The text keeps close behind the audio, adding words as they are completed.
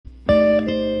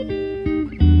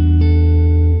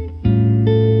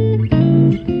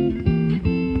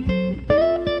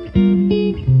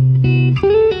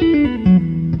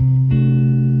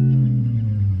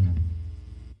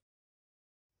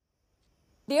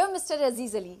Dear Mr.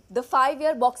 Aziz Ali, the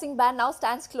 5-year boxing ban now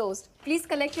stands closed. Please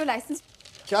collect your license.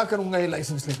 क्या करूंगा ये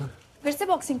licence लेकर? फिर से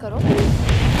बॉक्सिंग करो.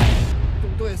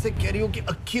 तुम तो ऐसे कह रही हो कि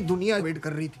अक्खी दुनिया वेट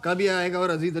कर रही थी. कब ये आएगा और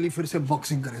अजीज अली फिर से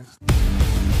बॉक्सिंग करेगा?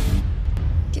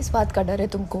 किस बात का डर है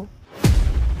तुमको?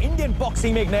 इंडियन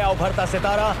बॉक्सिंग में एक नया उभरता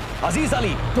सितारा अजीज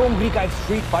अली डोंगरी का एक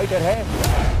स्ट्रीट फाइटर है.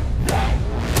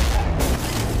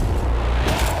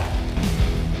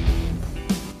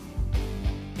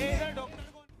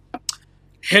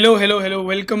 Hello.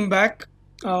 Welcome back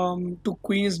to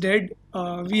Queen is Dead.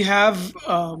 We have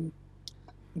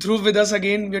Dhruv with us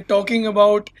again. We're talking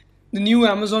about the new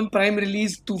Amazon Prime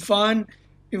release, Tufan.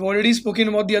 We've already spoken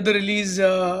about the other release,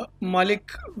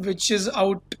 Malik, which is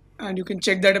out, and you can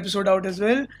check that episode out as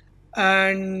well.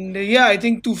 And yeah, I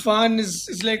think Tufan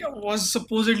was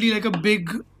supposedly like a big,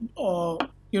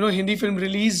 Hindi film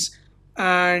release.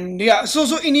 And yeah,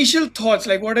 so initial thoughts,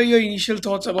 like what are your initial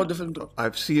thoughts about the film, Dhruv?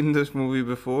 I've seen this movie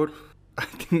before. I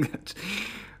think that's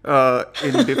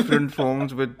in different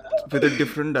forms with a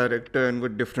different director and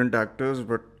with different actors,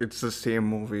 but it's the same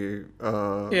movie.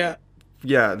 Yeah.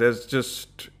 There's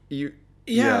just the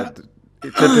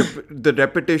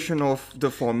repetition of the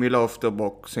formula of the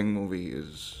boxing movie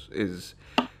is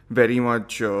very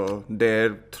much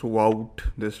there throughout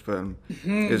this film.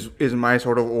 Is my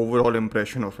sort of overall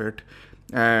impression of it.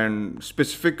 And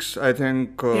specifics, I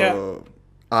think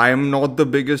I am not the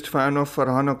biggest fan of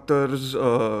Farhan Akhtar's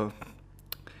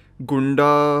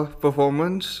Gunda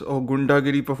performance or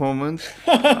Gundagiri performance.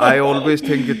 I always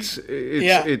think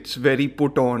it's very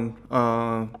put on,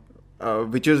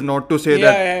 which is not to say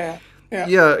that.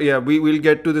 Yeah. We will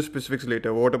get to the specifics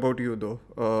later. What about you, though?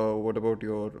 What about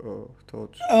your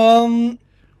thoughts?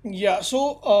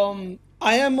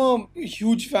 I am a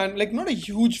huge fan, like not a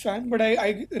huge fan, but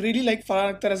I really like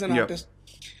Farhan Akhtar as an artist.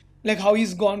 Like how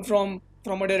he's gone from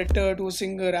a director to a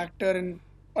singer, actor, and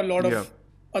a lot of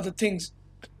other things.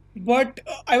 But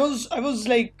I was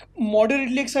like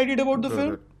moderately excited about the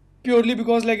film purely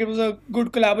because like it was a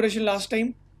good collaboration last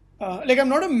time. Like I'm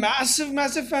not a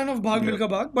massive fan of Bhag Milkha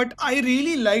Bhag, but I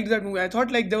really liked that movie. I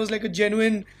thought like there was like a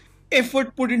genuine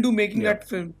effort put into making that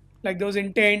film. Like there was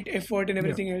intent, effort, and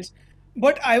everything else.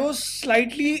 But I was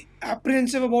slightly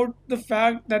apprehensive about the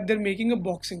fact that they're making a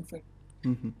boxing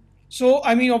film. So,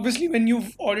 I mean, obviously, when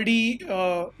you've already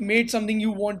made something,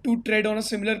 you want to tread on a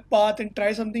similar path and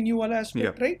try something new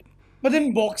aspect, right? But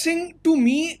then boxing, to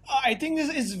me, I think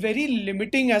is very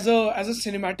limiting as a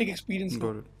cinematic experience.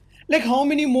 Got it. Like, how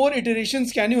many more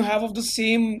iterations can you have of the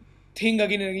same thing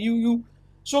again and again?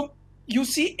 So you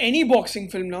see any boxing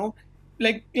film now,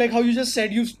 like how you just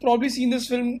said, you've probably seen this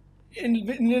film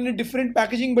in a different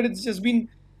packaging, but it's just been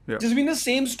the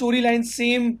same storyline,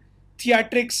 same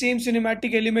theatrics, same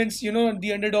cinematic elements,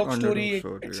 the underdog story,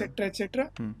 etc.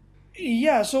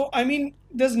 Yeah, so I mean,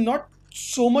 there's not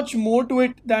so much more to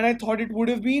it than I thought it would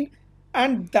have been,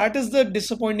 and that is the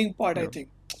disappointing part, I think.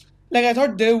 Like I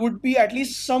thought there would be at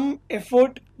least some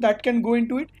effort that can go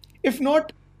into it, if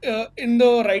not in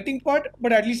the writing part,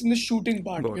 but at least in the shooting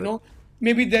part,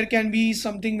 Maybe there can be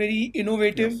something very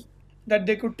innovative that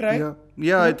they could try.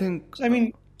 I think. So, I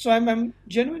mean, I'm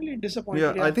genuinely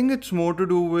disappointed. I think it's more to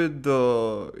do with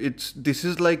this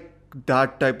is like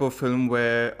that type of film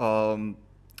where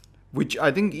which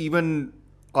I think even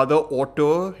other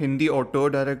Hindi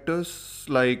auteur directors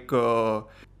like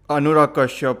Anurag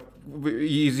Kashyap,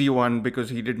 easy one because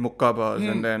he did Mukkabaz,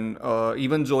 and then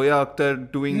even Zoya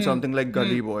Akhtar doing something like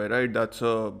Gully Boy, right? That's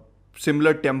a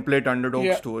similar template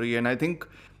underdog story, and I think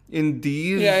in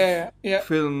these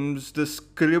films the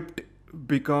script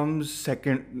becomes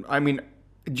second. I mean,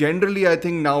 generally I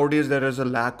think nowadays there is a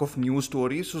lack of new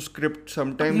stories, so script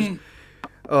sometimes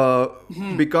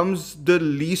becomes the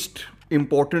least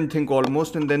important thing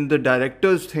almost, and then the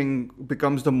director's thing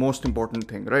becomes the most important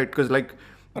thing, right? Because like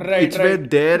where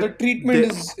the treatment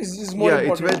is more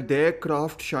important. It's where their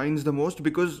craft shines the most,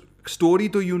 because story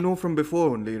to from before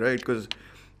only, right? Because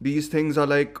these things are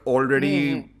like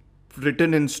already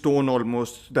written in stone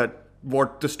almost, that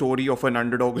what the story of an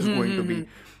underdog is going to be.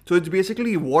 So it's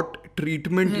basically what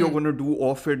treatment you're going to do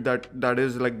of it that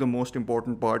is like the most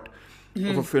important part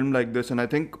of a film like this. And I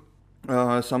think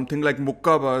something like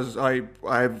Mukkabaz,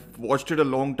 I've watched it a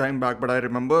long time back, but I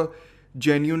remember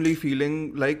genuinely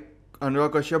feeling like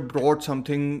Anurag Kashyap brought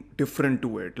something different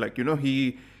to it. Like,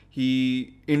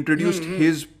 he introduced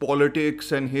his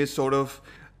politics and his sort of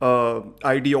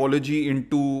ideology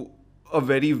into a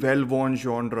very well-worn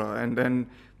genre, and then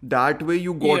that way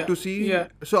you got to see.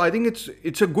 So I think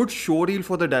it's a good showreel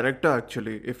for the director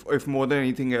actually, if more than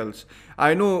anything else.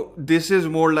 I know this is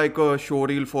more like a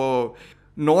showreel for,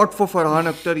 not for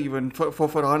Farhan Akhtar even, for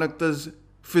Farhan Akhtar's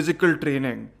physical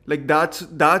training. Like that's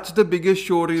the biggest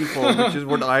show reel for, which is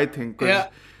what I think. Yeah.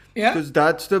 Yeah. Because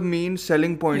that's the main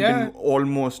selling point Yeah. in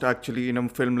almost actually in a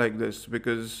film like this.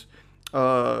 Because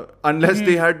unless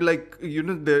they had like, you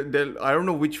know, I don't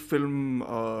know which film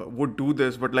would do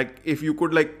this, but like if you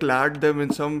could like clad them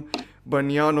in some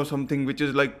banyan or something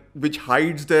which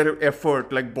hides their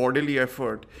effort, like bodily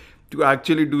effort, to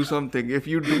actually do something. If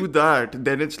you do that,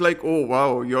 then it's like, oh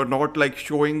wow, you're not like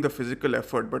showing the physical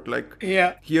effort, but like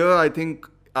Yeah. here I think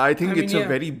mean, it's a yeah.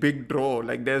 very big draw.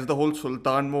 Like there's the whole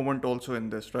Sultan moment also in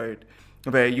this, right?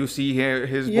 Where you see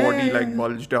his Yeah, body yeah, like yeah.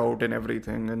 bulged out and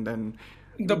everything, and then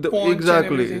The paunch and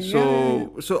exactly. everything.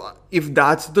 So if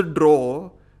that's the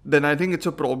draw, then I think it's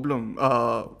a problem.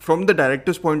 From the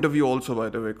director's point of view, also, by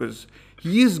the way, because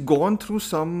he's gone through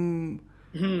some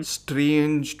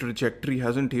strange trajectory,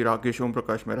 hasn't he, Rakesh Om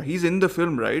Prakash Mehra? He's in the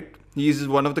film, right? He's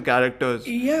one of the characters.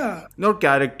 Yeah. Not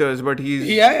characters, but he's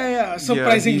Yeah.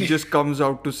 Surprisingly. he just comes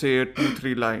out to say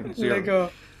 2-3 lines. Like a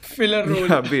filler role.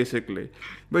 Yeah, basically.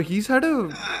 But he's had a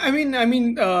I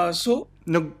mean, so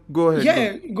no. Go ahead.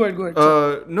 yeah, go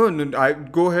ahead. No. I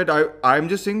go ahead. I'm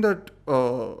just saying that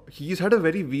he's had a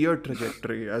very weird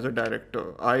trajectory as a director.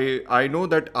 I know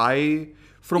that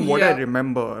from what I Yeah.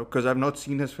 remember, because I've not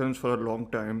seen his films for a long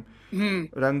time.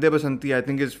 Rang De Basanti, I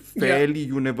think, is fairly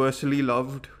universally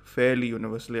loved. Fairly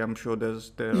universally, I'm sure there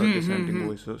are dissenting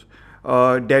voices.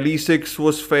 Delhi 6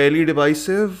 was fairly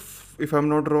divisive, if I'm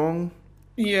not wrong.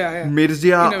 Yeah.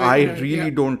 Mirzia, In a way, I in a way, really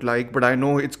yeah. don't like, but I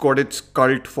know it's got its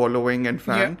cult following and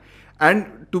fan.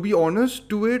 And to be honest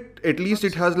to it, at least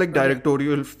it has like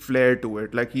directorial flair to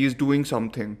it. Like he's doing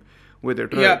something with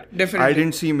it, right? Yeah, definitely. I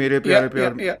didn't see Mere Yeah,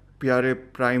 Pyare Pyare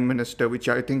Prime Minister, which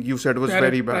I think you said was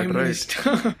very bad, Prime right?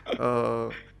 Minister. Uh,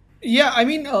 Yeah, I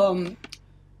mean,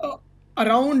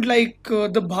 around like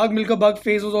the Bhag Milka Bhag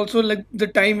phase was also like the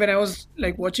time when I was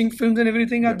like watching films and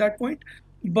everything at that point.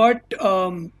 But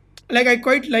like I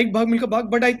quite like Bhag Milka Bhag,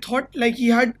 but I thought like he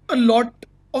had a lot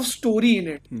of story in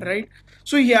it, right?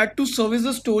 So he had to service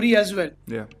the story as well.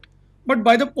 yeah. But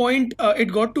by the point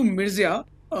it got to Mirzia,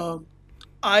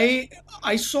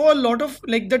 I saw a lot of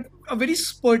like that a very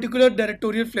particular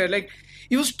directorial flair. Like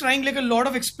he was trying like a lot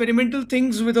of experimental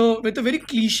things with a very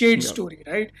cliched story,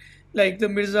 right? Like the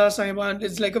Mirza Sahiban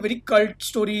is like a very cult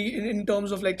story in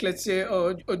terms of like let's say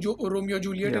Romeo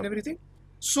Juliet and everything.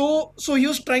 So he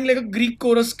was trying like a Greek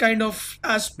chorus kind of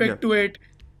aspect to it,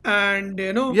 and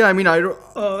you know Yeah, I mean, I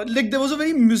don't. like there was a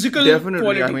very musical Definitely.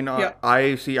 quality. I mean, yeah.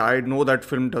 I see. I know that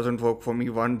film doesn't work for me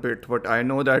one bit, but I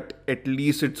know that at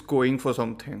least it's going for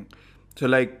something. So,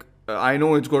 like, I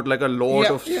know it's got like a lot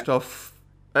of stuff.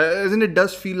 As in, it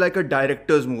does feel like a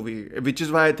director's movie, which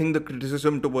is why I think the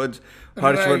criticism towards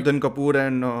Harshvardhan Kapoor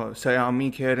and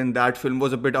Sayami Kher in that film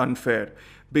was a bit unfair,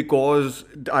 because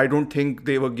I don't think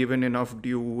they were given enough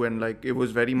due, and like it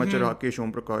was very much a Rakesh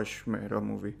Om Prakash Mehra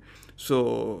movie.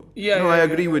 So I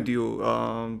agree with you.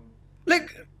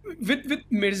 Like with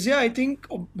Mirzia, I think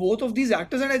both of these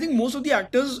actors, and I think most of the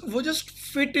actors were just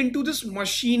fit into this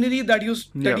machinery that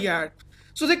he had.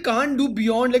 So they can't do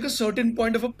beyond like a certain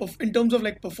point of in terms of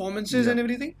like performances and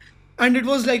everything. And it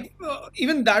was like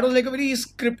even that was like a very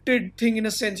scripted thing in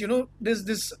a sense. You know, there's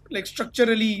this like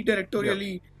structurally,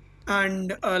 directorially,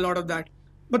 and a lot of that.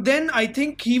 But then I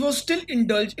think he was still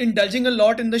indulging a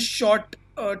lot in the shot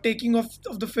taking of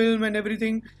the film and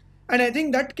everything. And I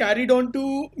think that carried on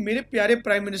to Mere Pyare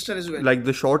Prime Minister as well. Like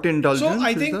the short indulgence. So I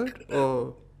is think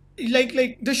that?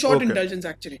 like the short indulgence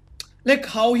actually, like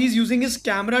how he's using his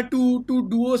camera to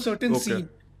do a certain scene.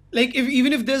 Like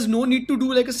even if there's no need to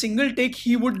do like a single take,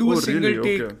 he would do a single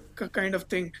take kind of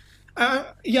thing.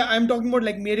 I'm talking about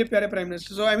like Mere Pyare Prime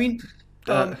Minister. So I mean,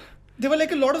 there were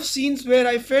like a lot of scenes where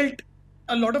I felt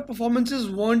a lot of performances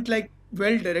weren't like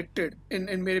well directed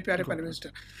in Mere Pyare Prime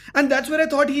Minister, and that's where I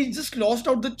thought he just lost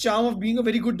out the charm of being a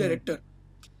very good director.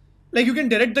 Like you can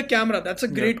direct the camera, that's a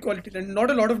great quality, and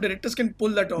not a lot of directors can pull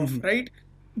that off, right?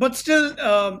 But still,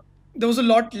 there was a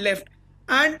lot left.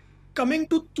 And coming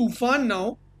to Tufan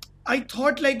now, I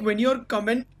thought like when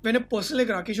a person like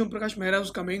Rakesh Om Prakash Mehra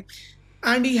was coming,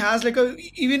 and he has like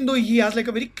even though he has like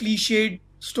a very cliched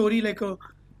story, like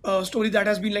a story that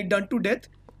has been like done to death,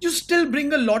 you still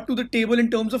bring a lot to the table in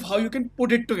terms of how you can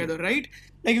put it together, right?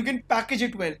 Like you can package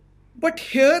it well. But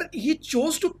here he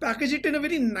chose to package it in a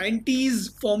very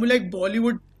 90s formulaic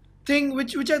Bollywood thing,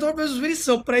 which I thought was very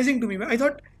surprising to me. I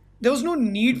thought there was no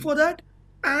need for that,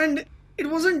 and it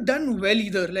wasn't done well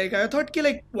either. Like I thought,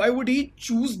 like why would he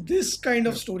choose this kind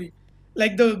of story,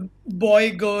 like the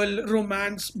boy girl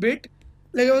romance bit?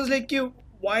 Like I was like,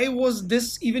 why was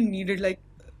this even needed? Like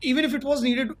even if it was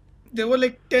needed, there were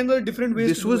like 10 other different ways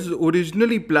This to do was it.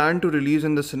 originally planned to release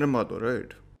in the cinema, though,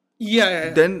 right? Yeah.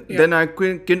 Then I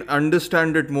can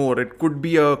understand it more. It could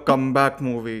be a comeback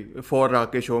movie for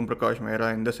Rakesh Om Prakash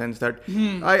Mehra in the sense that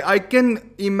I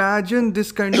can imagine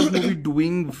this kind of movie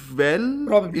doing well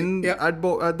Probably, at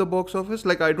the box office.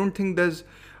 Like I don't think there's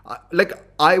when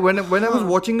I was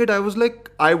watching it, I was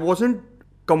like, I wasn't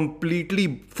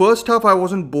completely, first half I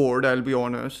wasn't bored, I'll be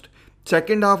honest.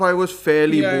 Second half I was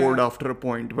fairly bored after a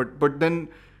point, but then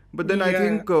I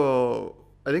think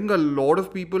a lot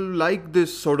of people like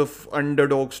this sort of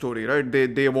underdog story, right?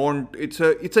 They want, it's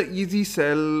a easy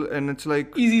sell, and it's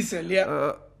like Easy sell,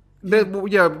 yeah.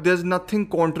 there's nothing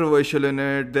controversial in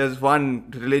it. There's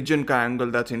one religion angle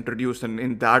that's introduced, and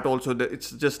in that also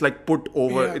it's just like put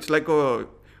over. Yeah. It's like a,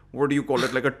 what do you call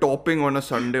it, like a topping on a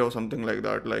sundae or something like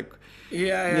that. Like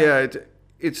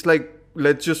it's like,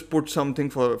 let's just put something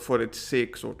for its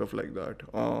sake, sort of like that.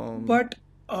 But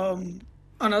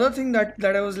another thing that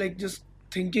I was like just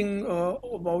thinking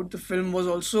about the film was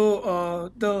also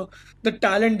the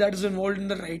talent that is involved in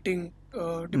the writing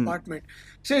department.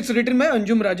 So it's written by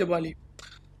Anjum Rajabali.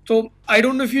 So I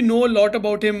don't know if you know a lot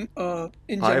about him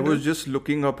in general. I was just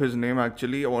looking up his name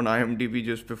actually on IMDb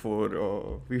just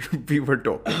before we were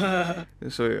talking.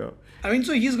 So yeah. I mean,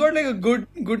 so he's got like a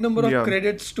good number of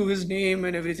credits to his name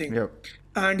and everything. Yeah.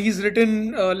 And he's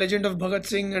written Legend of Bhagat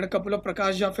Singh and a couple of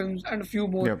Prakash Jha films and a few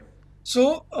more. Yeah.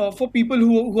 So for people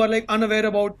who are like unaware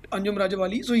about Anjum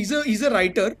Rajabali, so he's a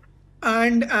writer,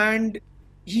 and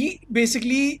he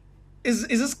basically is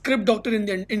a script doctor in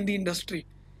the industry.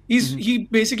 He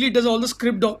basically does all the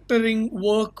script doctoring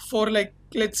work for, like,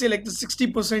 let's say like the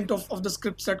 60% of the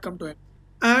scripts that come to him.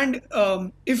 And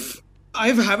if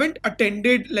I haven't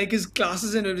attended like his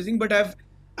classes and everything, but I've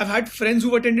had friends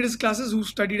who've attended his classes who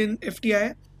studied in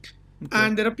FTI,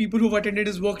 and there are people who've attended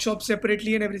his workshops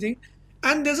separately and everything.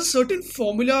 And there's a certain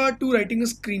formula to writing a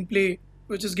screenplay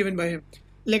which is given by him.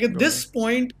 Like at this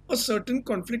point, a certain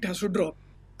conflict has to drop.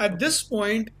 At this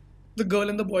point, the girl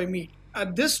and the boy meet.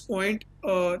 At this point,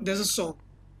 there's a song,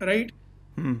 right?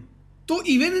 So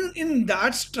even in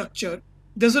that structure,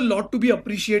 there's a lot to be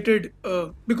appreciated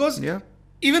because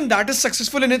even that is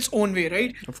successful in its own way,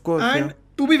 right? Of course. And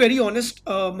to be very honest,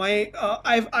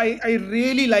 I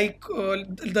really like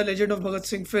the Legend of Bhagat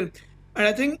Singh film, and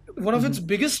I think one of its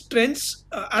biggest strengths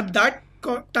at that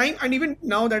time, and even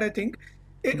now that I think,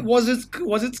 it was its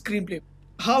screenplay.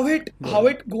 How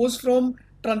it goes from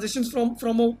transitions from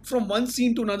one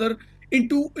scene to another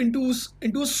into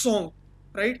a song,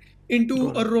 right? Into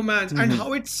a romance, and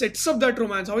how it sets up that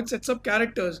romance, how it sets up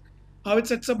characters, how it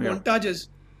sets up montages.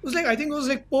 It was like, I think it was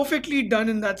like perfectly done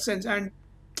in that sense, and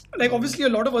like obviously a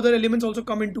lot of other elements also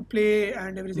come into play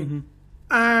and everything.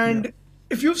 And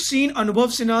if you've seen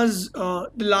Anubhav Sinha's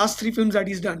the last 3 films that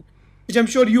he's done, which I'm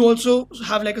sure you also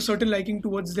have like a certain liking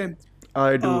towards them.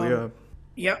 I do,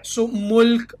 Yeah, so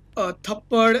Mulk,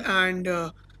 Thappad, and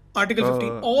Article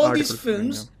 15. All these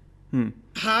films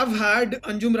have had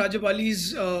Anjum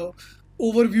Rajabali's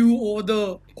overview over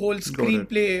the whole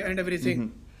screenplay and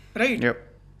everything, right? Yep.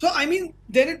 So I mean,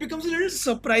 then it becomes a little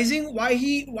surprising why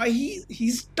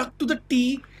he's stuck to the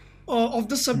T of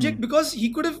the subject, because he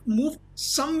could have moved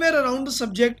somewhere around the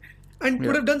subject and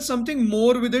could have done something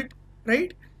more with it,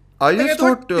 right? I just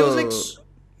thought there was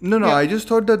like I just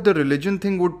thought that the religion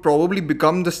thing would probably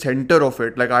become the center of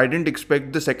it. Like I didn't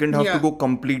expect the second half to go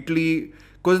completely,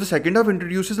 because the second half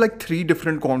introduces like 3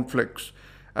 different conflicts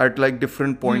at like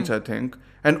different points, I think,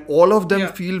 and all of them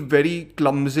feel very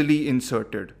clumsily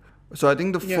inserted. So I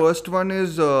think the first one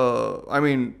is, I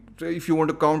mean, if you want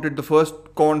to count it, the first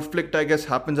conflict I guess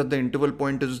happens at the interval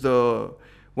point is the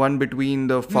one between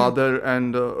the father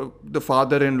and the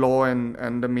father-in-law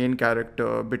and the main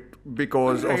character,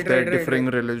 because of their differing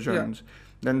religions.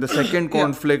 Then the second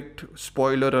conflict,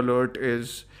 spoiler alert,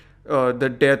 is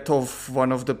the death of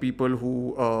one of the people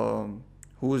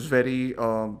who's very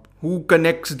who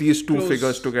connects these two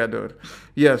figures together.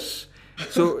 Yes.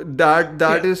 So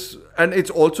that is, and it's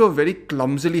also a very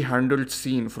clumsily handled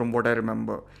scene from what I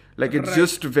remember. Like it's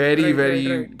just very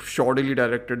shoddily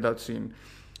directed, that scene.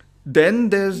 Then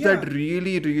there's that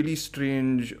really, really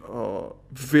strange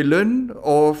villain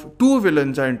of 2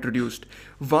 villains are introduced.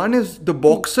 One is the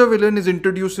boxer villain is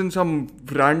introduced in some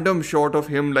random shot of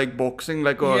him like boxing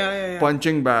like a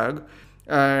punching bag.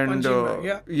 And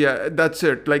that's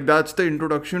it. Like that's the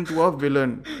introduction to a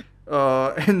villain.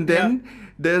 And then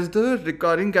there's the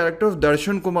recurring character of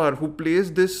Darshan Kumar, who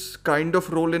plays this kind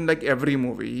of role in like every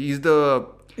movie. He's the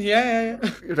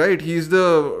right. He's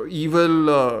the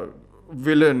evil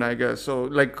villain, I guess. So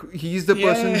like he's the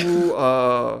person who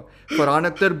Farhan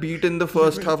Akhtar beat in the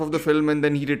first half of the film, and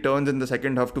then he returns in the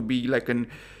second half to be like an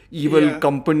evil in a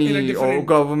company or different-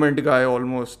 government guy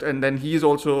almost. And then he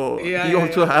also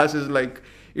has his like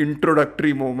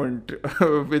introductory moment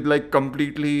with like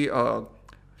completely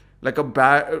like a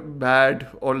bad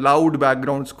or loud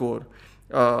background score.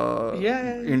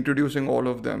 Introducing all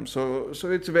of them. So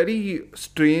it's very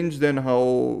strange then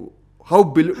how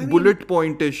bullet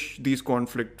pointish these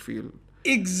conflict feel.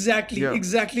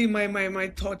 Exactly my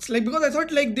thoughts. Like, because I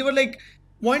thought like they were like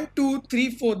 1, 2,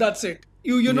 3, 4, that's it.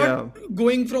 You're not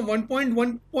going from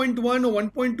 1.1.1 or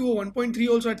 1.2 or 1.3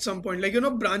 also at some point. Like, you're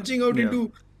not branching out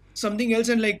into something else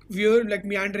and like weird, like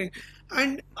meandering.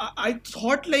 And I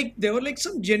thought like there were like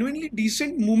some genuinely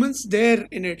decent moments there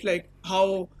in it, like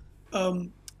how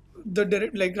like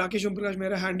Rakesh Om Prakash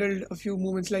Mehra handled a few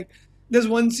moments. Like there's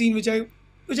one scene which I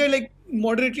like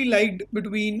moderately liked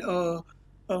between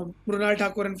Mrunal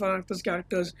Thakur and Farhan Akhtar's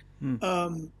characters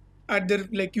at their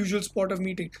like usual spot of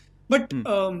meeting. But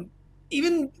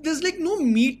even there's like no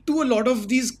meat to a lot of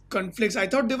these conflicts. I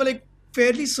thought they were like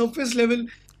fairly surface level,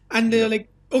 and they're like,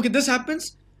 okay, this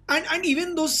happens, and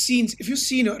even those scenes, if you've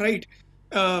seen it, right?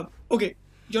 Okay,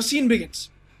 your scene begins.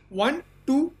 1,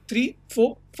 2, 3,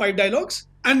 4, 5 dialogues,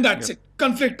 and that's it.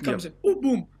 Conflict comes in. Oh,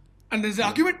 boom, and there's the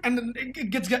argument, and then it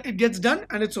gets done,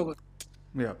 and it's over.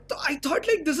 Yeah. So I thought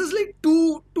like this is like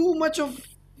too much of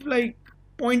like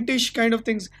pointish kind of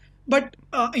things. But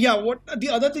what the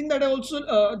other thing that I also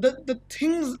the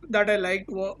things that I liked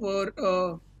were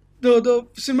the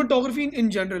cinematography in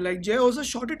general. Like Jay also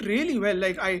shot it really well.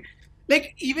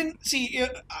 Like even see,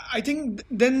 I think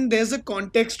then there's a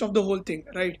context of the whole thing,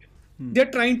 right?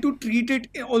 They're trying to treat it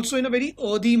also in a very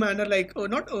earthy manner, like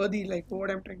not earthy, like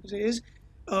what I'm trying to say is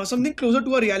something closer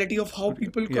to a reality of how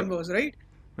people converse, right?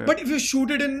 But if you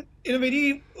shoot it in a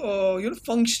very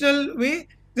functional way,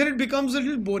 then it becomes a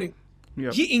little boring.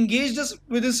 He engaged us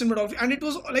with his cinematography, and it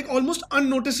was like almost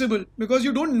unnoticeable because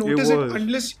you don't notice it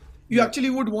unless you actually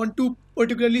would want to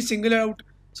particularly single out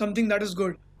something that is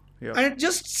good. And it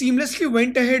just seamlessly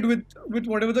went ahead with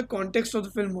whatever the context of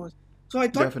the film was. So I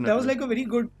thought that was like a very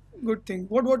good thing.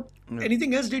 What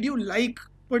anything else did you like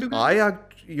particularly?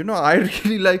 I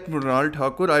really like Mrunal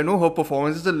Thakur. I know her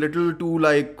performance is a little too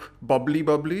like bubbly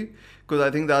because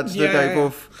I think that's the type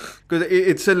of, because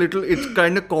it's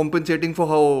kind of compensating for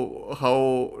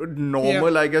how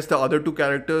normal I guess the other two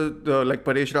characters, like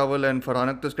Paresh Rawal and Farhan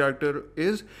Akhtar's character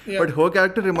is. But her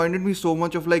character reminded me so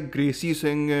much of like Gracie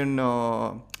Singh in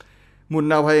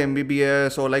Munna Bhai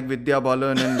MBBS, or like Vidya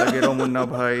Balan and Lage Raho Munna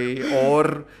Bhai,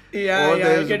 or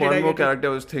there's one more character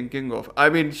I was thinking of. I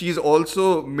mean, she's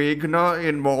also Meghna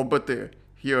in Mohabbatein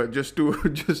here, just to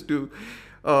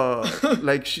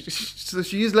like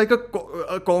she's like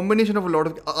a combination of a lot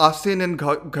of Asin and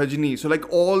Ghajni. So like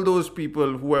all those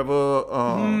people, whoever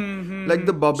like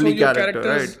the bubbly character,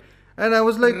 right? And I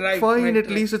was like, fine, at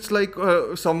least it's like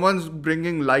someone's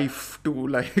bringing life to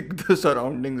like the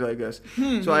surroundings, I guess.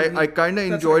 So I kind of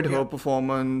enjoyed her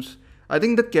performance. I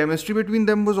think the chemistry between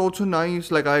them was also nice.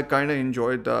 Like I kind of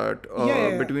enjoyed that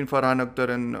between Farhan Akhtar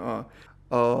and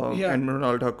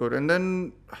Mrunal Thakur. And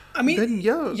then,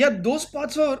 those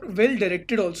parts were well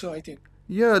directed also, I think.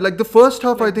 Yeah, like the first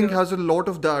half, I think, has a lot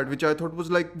of that, which I thought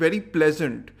was like very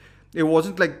pleasant. It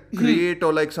wasn't like great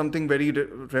or like something very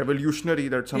revolutionary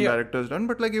that some directors done,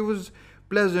 but like it was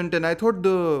pleasant. And I thought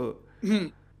the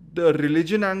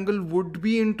religion angle would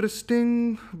be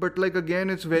interesting, but like again,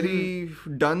 it's very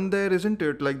done there, isn't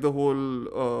it? Like the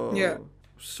whole.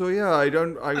 So yeah, I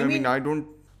don't.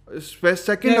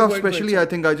 Second half especially, I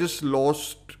think I just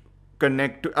lost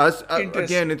connect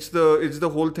again. It's the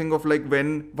whole thing of like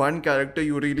when one character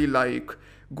you really like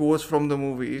goes from the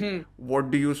movie, what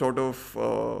do you sort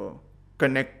of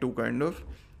connect to, kind of,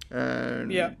 and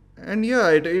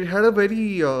it had a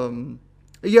very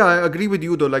I agree with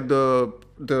you though. Like the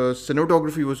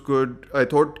cinematography was good. I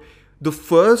thought the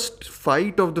first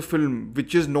fight of the film,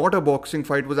 which is not a boxing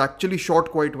fight, was actually shot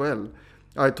quite well.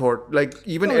 I thought, like,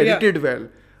 even edited well.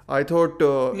 I thought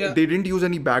they didn't use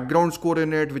any background score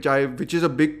in it, which is a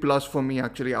big plus for me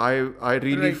actually. I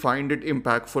really find it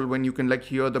impactful when you can like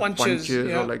hear the punches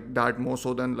or like that, more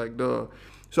so than like the.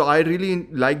 So I really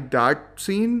like that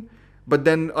scene, but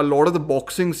then a lot of the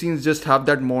boxing scenes just have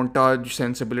that montage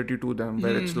sensibility to them,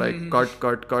 where it's like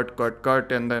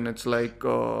cut, and then it's like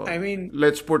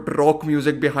let's put rock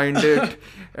music behind it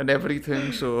and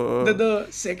everything. So the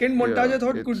second montage I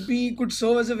thought could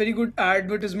serve as a very good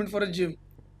advertisement for a gym.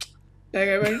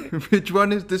 Like which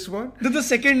one is this one? The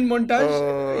second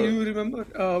montage, you remember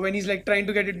when he's like trying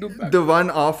to get into the one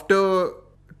after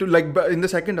to like in the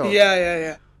second half.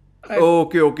 Yeah. Oh,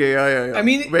 okay, yeah. I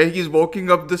mean- where he's walking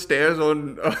up the stairs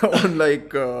on on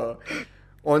like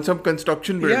on some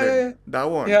construction building. yeah. That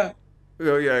one. Yeah.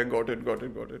 Yeah, I got it.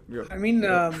 Yeah. I mean,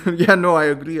 Yeah, no, I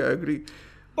agree.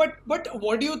 but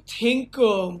what do you think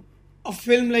a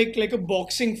film like a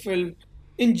boxing film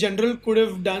in general could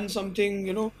have done something,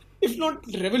 if not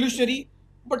revolutionary,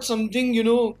 but something,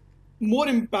 more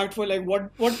impactful? Like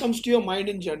what comes to your mind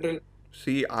in general?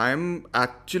 See,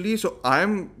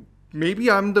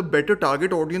 maybe I'm the better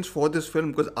target audience for this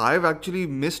film because I've actually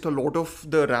missed a lot of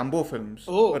the Rambo films.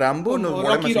 Oh, Rambo? No, what am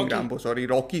I Rocky, saying? Rocky. Rambo, sorry,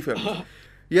 Rocky films.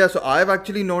 Yeah, so I've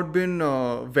actually not been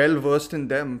well versed in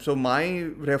them. So my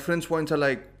reference points are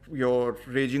like your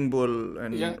Raging Bull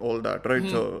and Yeah. all that, right?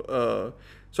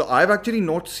 So I've actually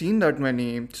not seen that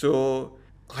many. So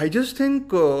I just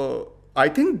think I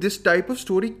think this type of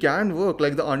story can work.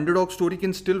 Like the underdog story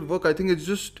can still work. I think it's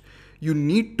just you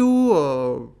need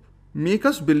to make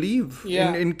us believe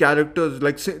Yeah. in characters.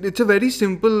 Like it's a very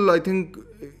simple. I think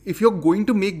if you're going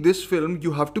to make this film,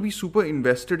 you have to be super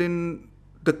invested in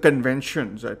the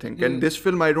conventions. I think, and this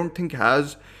film I don't think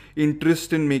has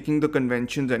interest in making the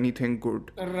conventions anything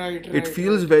good. Right. It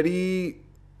feels very.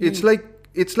 It's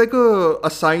like a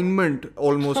assignment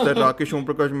almost that Rakesh Om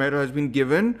Prakash Mehra has been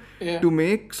given Yeah. to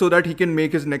make so that he can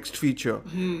make his next feature.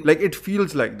 Like it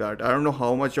feels like that. I don't know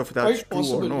how much of that's Quite true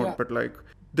possible, or not, yeah. but like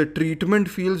the treatment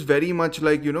feels very much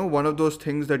like one of those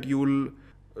things that you'll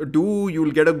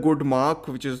get a good mark,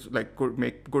 which is like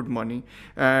make good money,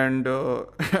 and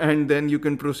and then you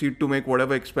can proceed to make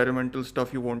whatever experimental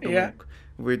stuff you want to Yeah. make.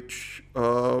 Which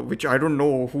I don't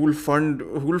know who'll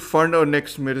fund our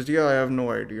next Mirzia. I have no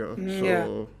idea. So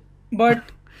yeah.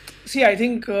 But see, I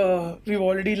think we've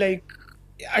already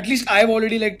at least I've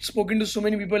already spoken to so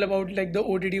many people about like the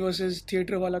OTT versus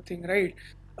theater wala thing, right?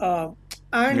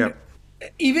 And Yeah.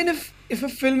 even if a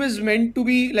film is meant to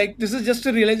be like, this is just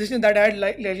a realization that I had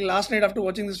like last night after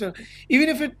watching this film. Even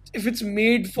if it's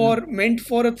meant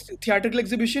for a theatrical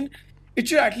exhibition, it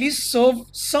should at least serve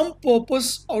some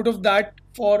purpose out of that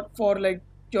for like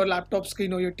your laptop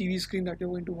screen or your TV screen that you're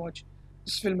going to watch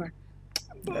this film at.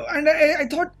 And I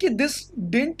thought this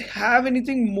didn't have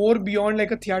anything more beyond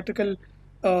like a theatrical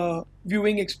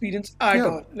viewing experience at Yeah.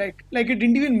 all. Like it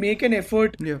didn't even make an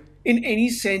effort Yeah. in any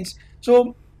sense.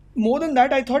 So more than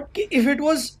that, I thought if it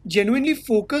was genuinely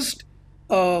focused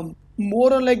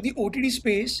more on like the OTT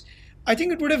space, I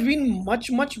think it would have been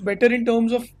much better in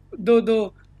terms of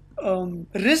the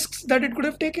risks that it could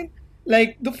have taken.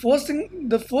 Like the first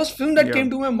film that Yeah. came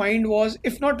to my mind was,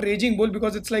 if not Raging Bull,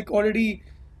 because it's like already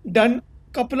done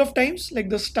couple of times, like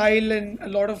the style and a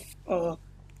lot of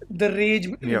the rage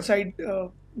Yeah. inside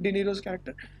De Niro's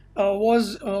character,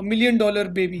 was $1 Million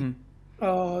Baby,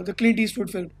 the Clint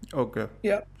Eastwood film. Okay.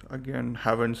 Yeah. Again,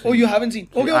 haven't seen. Oh, you haven't seen?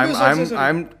 Okay,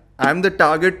 sorry. I'm the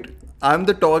target. I'm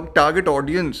the target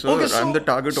audience. Sir. Okay, I'm the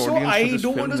target so audience I for this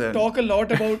don't film. want to then. talk a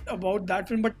lot about that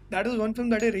film, but that is one film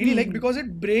that I really like because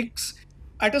it breaks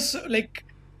at like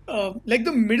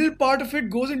the middle part of it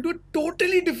goes into a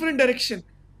totally different direction,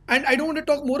 and I don't want to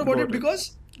talk more about Got it it.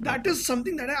 because that is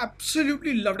something that I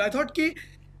absolutely loved. I thought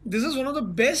this is one of the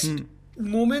best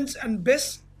moments and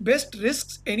best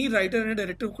risks any writer and a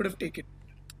director could have taken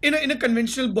in a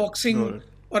conventional Got boxing it.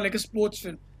 or like a sports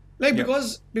film, like Yeah.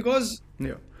 because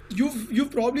Yeah. you've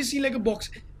probably seen like a box.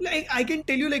 Like I can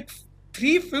tell you like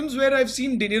 3 films where I've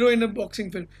seen De Niro in a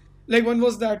boxing film. Like one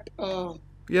was that Yeah.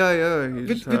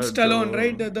 he's with had, Stallone,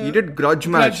 right? The he did Grudge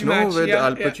Match, no, with yeah,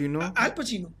 Al yeah. Pacino. Al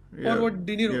Pacino Yeah. or what?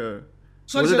 De Niro. Yeah.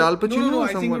 Sorry, was it sir. Al Pacino No, or I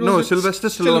think someone? it was No, with Sylvester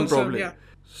Stallone probably. yeah.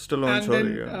 Stallone, And sorry.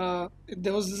 then Yeah.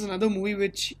 there was this another movie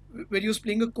where he was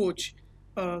playing a coach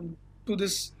to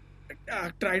this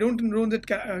actor. I don't know that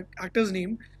actor's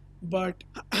name, but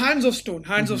Hands of Stone.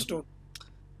 Hands of Stone.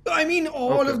 So, I mean,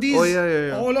 all Okay. of these, Oh,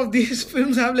 yeah. all of these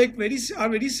films have like are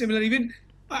very similar. Even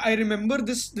I remember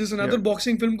this another Yeah.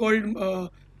 boxing film called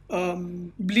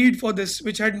Bleed for This,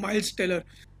 which had Miles Teller,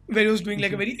 where he was doing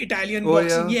like a very Italian Oh,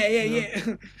 boxing,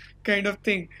 yeah. kind of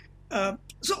thing.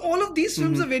 So all of these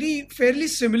films are fairly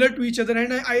similar to each other,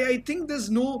 and I think there's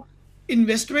no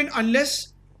investment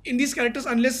unless in these characters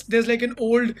unless there's like an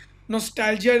old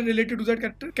nostalgia related to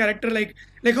that character like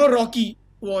how Rocky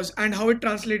was and how it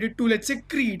translated to, let's say,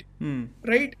 Creed,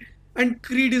 right? And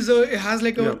Creed it has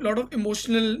like a Yeah. lot of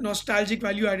emotional nostalgic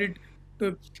value added to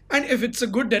it. And if it's a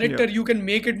good director, Yeah. you can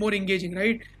make it more engaging,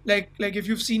 right? Like if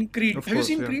you've seen Creed, Of have you course,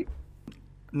 seen yeah. Creed?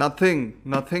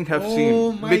 Nothing have Oh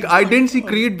seen. my I God. didn't see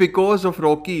Creed because of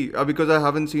Rocky, because I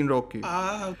haven't seen Rocky.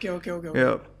 Okay.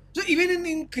 Yeah. So even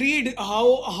in Creed,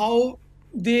 how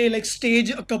they like stage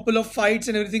a couple of fights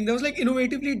and everything, that was like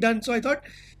innovatively done. So I thought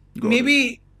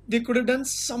maybe they could have done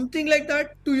something like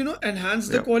that to, enhance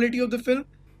the Yeah. quality of the film,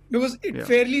 because it Yeah.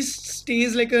 fairly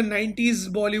stays like a 90s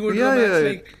Bollywood Yeah, romance. yeah,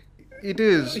 Like, it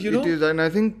is. you It know? is, and I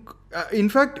think, in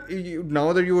fact,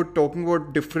 now that you were talking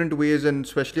about different ways, and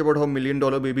especially about how Million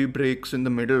Dollar Baby breaks in the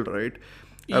middle, right?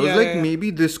 I was Yeah, like, yeah.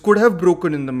 maybe this could have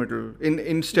broken in the middle,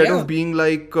 instead Yeah. of being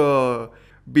like a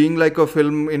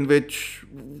film in which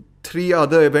three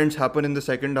other events happen in the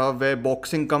second half, where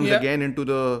boxing comes Yeah. again into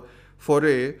the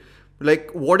foray.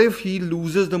 Like, what if he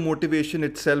loses the motivation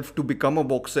itself to become a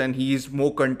boxer, and he's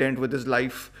more content with his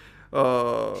life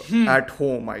at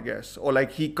home, I guess, or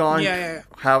like he can't Yeah.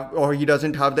 have, or he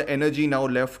doesn't have the energy now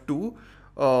left to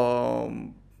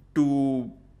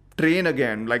train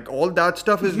again. Like, all that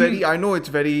stuff is very, I know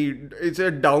it's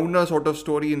a downer sort of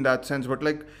story in that sense, but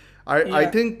like I Yeah.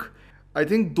 think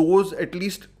those at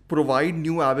least provide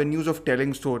new avenues of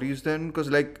telling stories then, because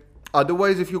like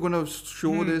otherwise, if you're gonna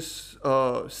show this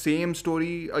same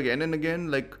story again and again,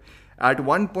 like at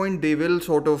one point they will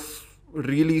sort of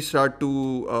really start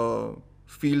to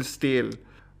feel stale.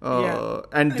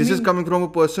 And this is coming from a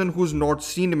person who's not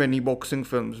seen many boxing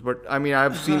films, but I mean,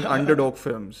 I've seen underdog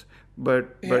films,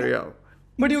 but yeah.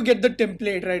 But you get the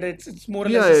template, right? It's more or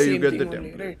Yeah, less the yeah, same you get thing the only,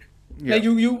 template. right? Yeah. Like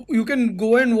you can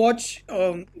go and watch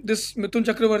this Mithun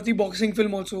Chakravarti boxing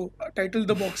film also, titled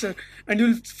The Boxer, and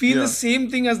you'll feel Yeah. the same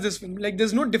thing as this film. Like,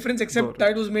 there's no difference except Got it.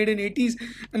 that was made in 80s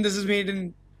and this is made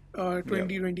in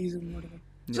 2020s and whatever.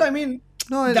 So I mean,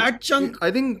 No, that chunk I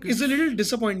think is a little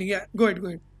disappointing. Yeah, go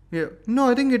ahead. Yeah. No,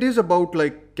 I think it is about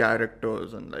like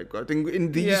characters, and like I think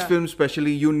in these Yeah. films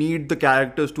especially, you need the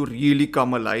characters to really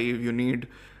come alive. You need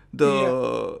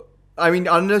the I mean,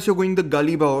 unless you're going the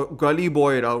gully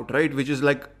boy route, right? Which is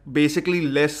like basically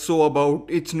less so about,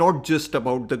 it's not just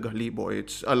about the gully boy.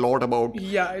 It's a lot about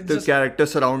Yeah, it's the just- character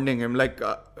surrounding him. Like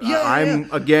Yeah, I'm yeah.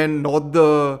 again not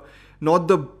the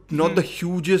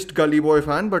hugest gully boy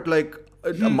fan, but like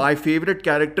my favorite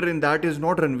character in that is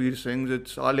not Ranveer Singh's,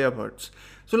 it's Alia Bhatt's.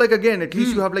 So like again, at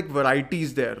least you have like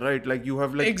varieties there, right? Like you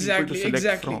have like Exactly, people to select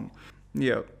exactly. from.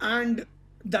 Yeah. And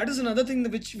that is another thing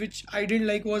which I didn't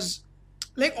like, was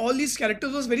like all these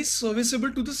characters was very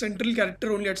serviceable to the central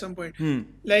character only at some point.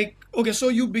 Like, okay, so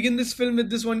you begin this film with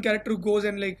this one character who goes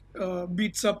and like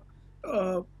beats up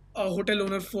a hotel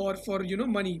owner for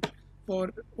money,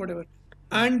 for whatever,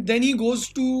 and then he goes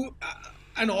to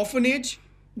an orphanage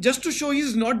just to show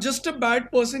he's not just a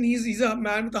bad person, he's a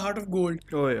man with a heart of gold.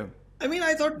 Oh yeah. I mean,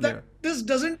 I thought that Yeah. this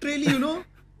doesn't really,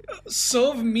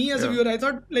 serve me as a Yeah. viewer. I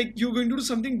thought like you're going to do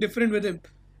something different with him.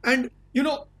 And,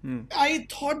 I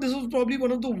thought this was probably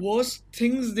one of the worst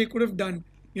things they could have done,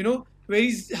 where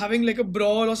he's having like a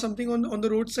brawl or something on the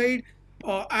roadside,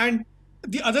 and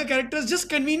the other characters just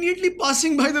conveniently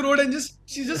passing by the road and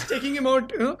she's just taking him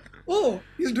out, Oh,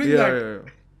 he's doing Yeah, that. yeah,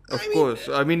 yeah. Of I mean, course.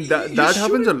 I mean, You that happens a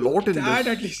shouldn't do lot in that,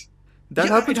 this. at least. That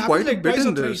Yeah, happens it quite a like bit twice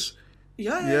in or this. thrice.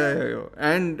 Yeah. Yeah.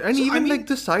 And So, I even mean- like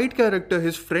the side character,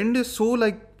 his friend is so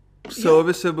like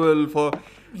serviceable for, and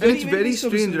Very, it's very, very very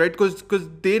strange, serviceable. right? Because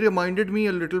they reminded me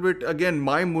a little bit. Again,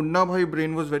 my Munna Bhai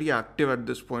brain was very active at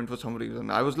this point for some reason.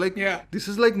 I was like, Yeah. this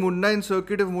is like Munna and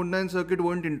Circuit if Munna and Circuit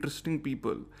weren't interesting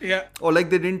people. Yeah. Or like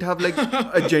they didn't have like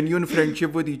a genuine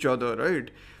friendship with each other, right?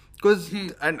 Because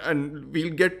and we'll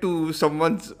get to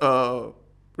someone's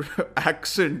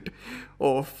accent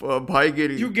of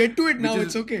Bhaigiri. You get to it now, which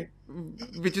it's is- okay.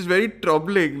 Which is very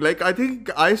troubling. Like, I think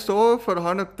I saw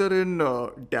Farhan Akhtar in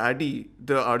Daddy,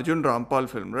 the Arjun Rampal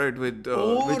film, right? With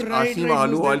Oh, which right, Asim right,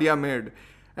 who's that? Ahluwalia made.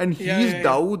 And he's Yeah.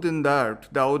 Dawood in that,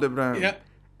 Dawood Ibrahim. Yeah.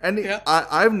 And Yeah.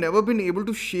 I've never been able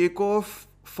to shake off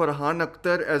Farhan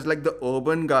Akhtar as like the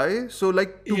urban guy. So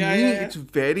like to Yeah, me, yeah, yeah. it's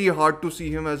very hard to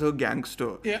see him as a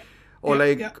gangster. Yeah. Or Yeah,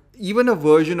 like yeah. even a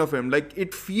version of him. Like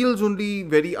it feels only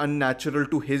very unnatural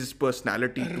to his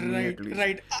personality to me Right, at least.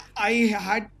 right. I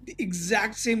had the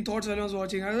exact same thoughts when I was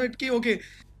watching. I was like, okay,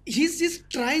 he's just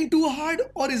trying too hard,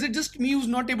 or is it just me who's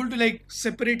not able to like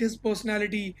separate his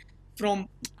personality from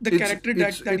the character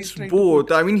that he's it's trying both.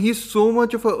 to I mean, he's so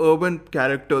much of a urban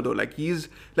character though. Like he's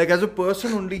like as a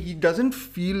person only, he doesn't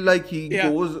feel like he Yeah.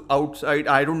 goes outside.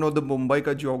 I don't know the Mumbai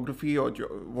ka geography or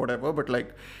whatever, but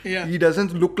like Yeah. he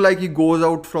doesn't look like he goes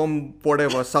out from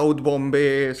whatever South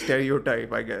Bombay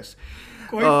stereotype, I guess.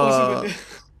 Quite possible.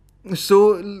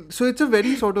 So it's a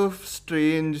very sort of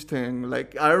strange thing.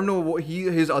 Like I don't know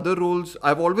his other roles.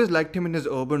 I've always liked him in his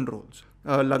urban roles,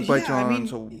 Luck by Yeah, I mean,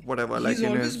 Chance or whatever. Like he's in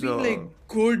always his been like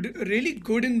good, really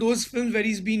good in those films where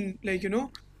he's been like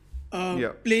Yeah.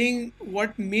 playing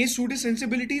what may suit his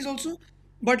sensibilities also.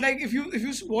 But like if you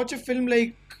watch a film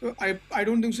like I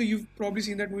don't think so. You've probably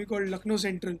seen that movie called Lucknow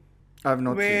Central. I've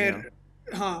not seen. Where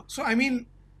so I mean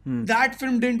That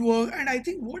film didn't work. And I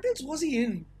think, what else was he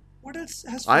in? What else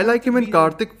has I like him in been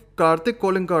Karthik,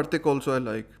 Calling Karthik also I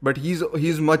like, but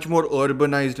he's much more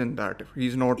urbanized in that.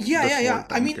 He's not. Yeah, the yeah, yeah.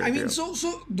 small town kid, yeah.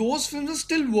 So those films are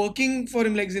still working for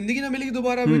him. Like Zindagi Na Milegi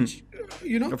Dobara, which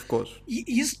Of course.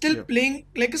 he's still playing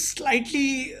like a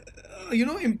slightly,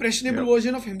 impressionable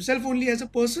version of himself only as a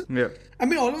person. Yeah. I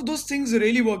mean, all of those things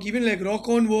really work. Even like Rock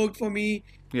On worked for me,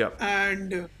 Yeah.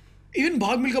 and even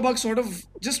Bhag Milka Bhag sort of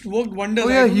just worked wonders. Oh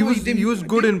I yeah, don't he know, was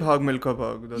good in Bhag Milka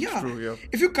Bhag. That's yeah. true. Yeah.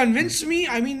 If you convince me,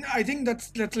 I mean, I think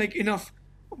that's like enough.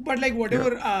 But like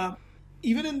whatever,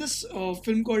 even in this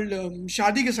film called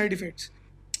Shaadi Ke Side Effects,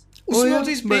 Oh, usme yeah, also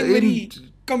he's but playing very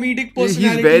comedic He's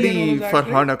personality. very and all of that,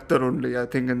 Farhan right? Akhtar only, I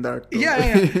think, in that. Too. Yeah.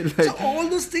 Like, So all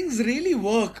those things really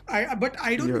work. But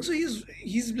I don't think so.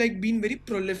 He's like been very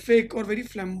prolific or very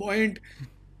flamboyant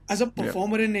as a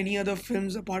performer in any other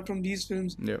films apart from these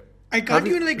films. yeah. I can't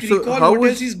even like So recall how what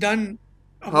was- else he's done.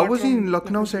 How apart was he from in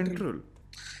Lucknow Central?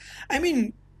 I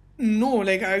mean, no,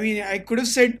 like I mean, I could have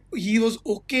said he was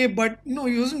okay, but no,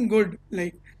 he wasn't good.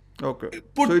 Like Okay.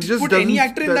 put so it just put any doesn't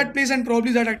actor in that place, and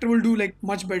probably that actor will do like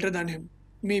much better than him.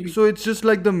 Maybe. So it's just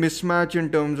like the mismatch in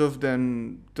terms of then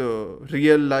the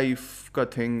real life ka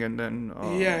thing and then.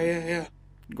 Yeah.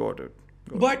 Got it.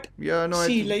 But Yeah, no, I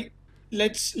see, think- like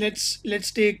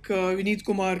let's take Vineet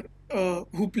Kumar,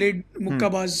 who played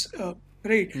Mukkabaz,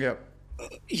 right? Yeah.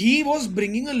 He was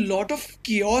bringing a lot of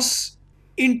chaos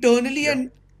internally and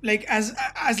like as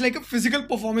like a physical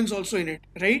performance also in it,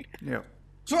 right? Yeah.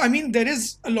 So I mean, there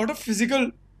is a lot of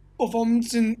physical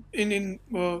performance in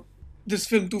this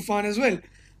film Tufan as well,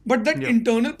 but that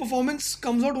internal performance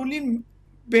comes out only in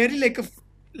barely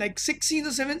like 6 scenes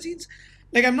or 7 scenes.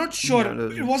 Like I'm not sure, Yeah,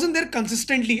 that's- it wasn't there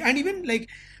consistently, and even like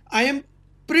I am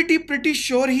pretty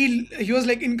sure he was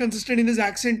like inconsistent in his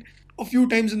accent a few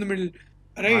times in the middle,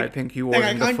 right? I think he was Like, I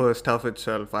in the can't- first half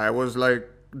itself. I was like,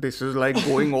 this is like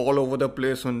going all over the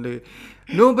place only.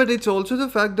 No, but it's also the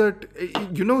fact that,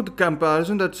 the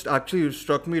comparison that's actually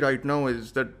struck me right now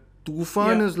is that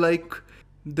Tufan Yeah. is like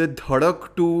the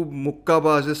Dhadak to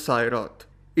Mukkabaz's Sairat.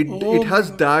 It Oh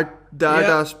has my that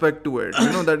Yeah. aspect to it.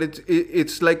 That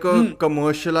it's like a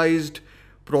commercialized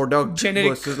product Generic.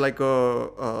 versus like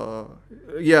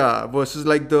versus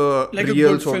like the Like a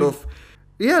real good sort film. of.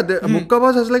 Yeah, the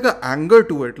Mukkabaz has like an anger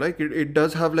to it. Like it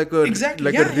does have like a Exactly,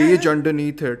 a yeah, rage yeah.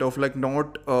 underneath it of like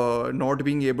not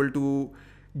being able to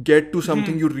get to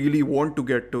something you really want to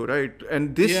get to, right?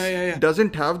 And this Yeah.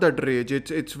 doesn't have that rage.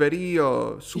 It's very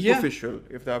superficial,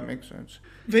 if that makes sense.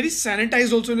 Very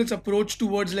sanitized also in its approach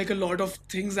towards like a lot of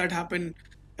things that happen,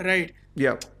 right?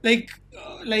 Yeah. Like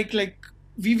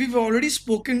we've already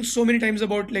spoken so many times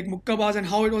about like Mukkabaz and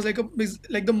how it was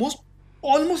like the most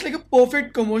almost like a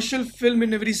perfect commercial film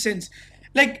in every sense.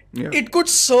 Like Yeah. it could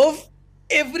serve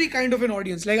every kind of an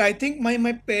audience. Like I think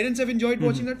my parents have enjoyed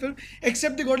watching that film,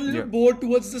 except they got a little Yeah. bored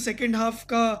towards the second half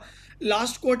ka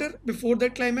last quarter before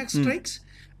that climax strikes.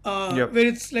 Yeah. Where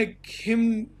it's like him,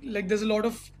 like there's a lot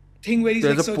of thing where he's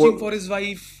There's like a searching for his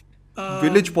wife.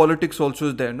 Village politics also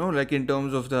is there, no? Like in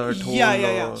terms of that whole.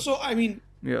 Yeah. So I mean,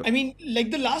 yeah.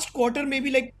 like the last quarter, maybe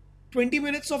like 20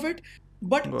 minutes of it,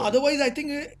 but otherwise, I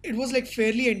think it was like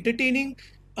fairly entertaining.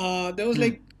 There was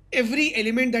like every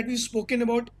element that we've spoken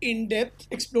about in depth,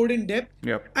 explored in depth,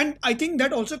 Yeah. and I think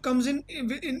that also comes in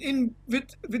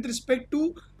with respect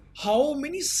to how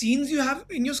many scenes you have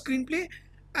in your screenplay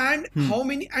and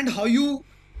how you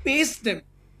pace them,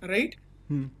 right?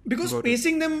 Because Got it.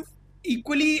 pacing them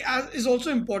equally is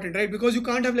also important, right? Because you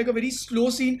can't have like a very slow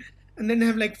scene and then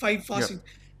have like 5 fast Yeah. scenes.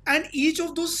 And each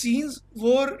of those scenes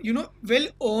were, well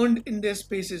earned in their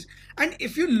spaces. And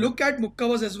if you look at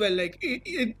Mukkabaz as well, like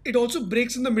it also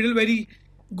breaks in the middle where he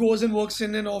goes and works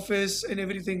in an office and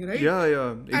everything, right? Yeah.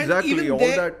 And Exactly. even All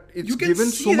there, that. It's you can given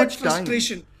see so that much time.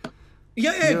 frustration.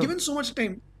 Yeah, given so much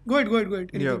time. Go ahead.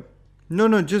 Yeah. Anything.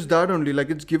 No, just that only. Like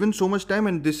it's given so much time,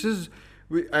 and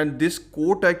this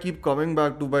quote I keep coming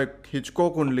back to by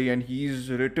Hitchcock only, and he's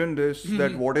written this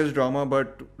that what is drama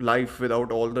but life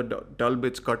without all the dull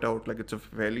bits cut out. Like it's a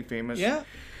fairly famous Yeah.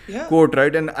 quote,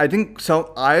 right? And I think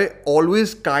I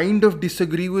always kind of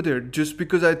disagree with it, just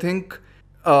because I think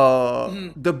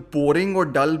the boring or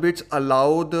dull bits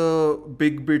allow the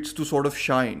big bits to sort of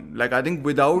shine. Like I think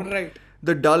without Right.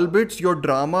 the dull bits, your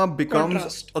drama becomes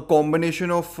Contrast. a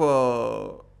combination of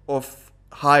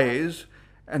highs,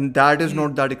 and that is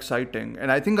not that exciting.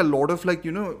 And I think a lot of like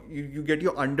you get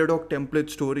your underdog template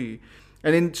story,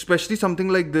 and in especially something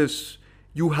like this,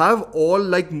 you have all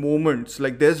like moments,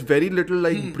 like there's very little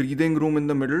like breathing room in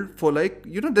the middle for like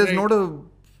there's Right.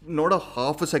 not a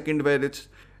half a second where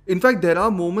In fact, there are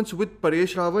moments with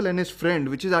Paresh Rawal and his friend,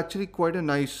 which is actually quite a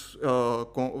nice,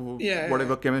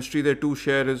 whatever chemistry they two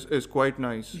share is quite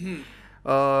nice.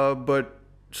 But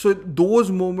so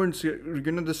those moments,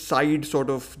 the side sort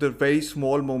of, the very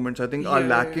small moments, I think are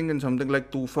lacking in something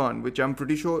like Tufan, which I'm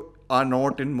pretty sure are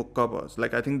not in Mukkabaz.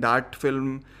 Like, I think that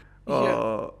film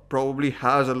probably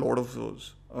has a lot of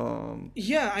those.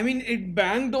 I mean, it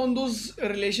banked on those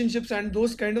relationships and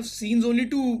those kind of scenes only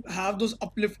to have those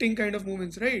uplifting kind of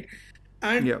moments, right?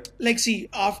 And like, see,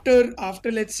 after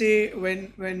let's say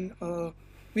when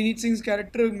Vineet Singh's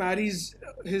character marries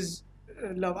his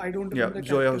love, I don't remember the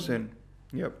Zoya character's Hussain.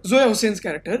 name. Zoya Hussain's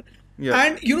character.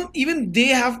 And even they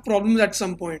have problems at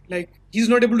some point. Like, he's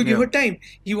not able to give her time.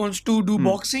 He wants to do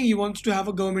boxing. He wants to have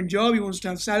a government job. He wants to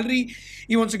have salary.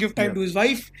 He wants to give time to his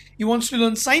wife. He wants to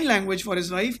learn sign language for his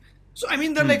wife. So, I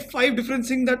mean, there are like 5 different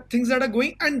things that are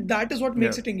going, and that is what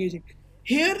makes it engaging.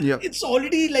 Here, it's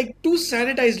already like too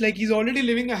sanitized. Like, he's already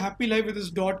living a happy life with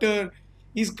his daughter.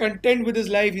 He's content with his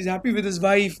life. He's happy with his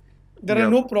wife. There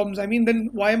are no problems. I mean, then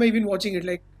why am I even watching it?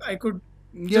 Like, I could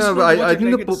just I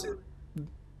think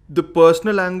the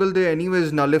personal angle there anyway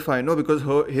is nullified, no? Because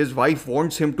his wife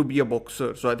wants him to be a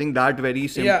boxer. So I think that very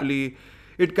simply,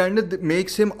 it kind of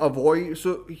makes him avoid.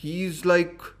 So he's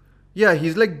like,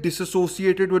 he's like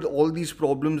disassociated with all these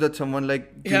problems that someone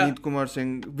like Vineet Kumar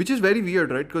Singh, which is very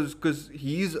weird, right? Because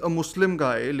he's a Muslim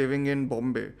guy living in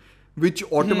Bombay, which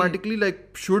automatically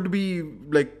like should be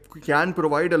like can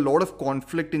provide a lot of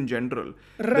conflict in general.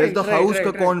 There's the house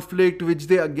conflict, which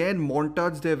they again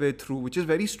montage their way through, which is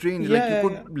very strange. Like you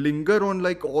could linger on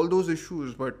like all those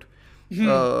issues, but then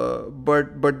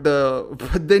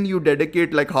you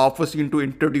dedicate like half a scene to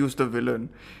introduce the villain,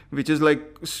 which is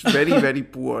like very very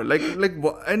poor.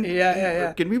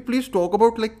 Can we please talk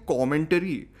about like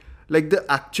commentary, like the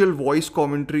actual voice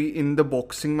commentary in the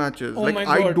boxing matches? Oh, like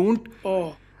my God.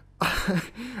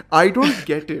 I don't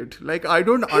get it. Like, I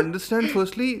don't understand.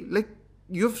 Firstly, like,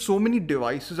 you have so many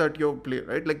devices at your play,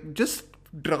 right? Like, just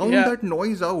drown that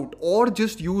noise out, or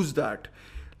just use that.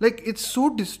 Like, it's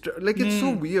so it's so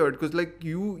weird because like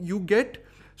you get.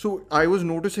 So I was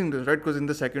noticing this, right? Because in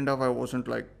the second half I wasn't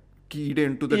like keyed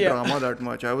into the drama that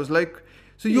much. I was like,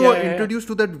 so you are introduced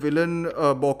to that villain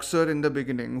boxer in the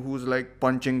beginning who's like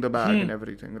punching the bag and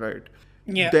everything, right?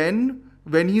 Then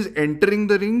when he's entering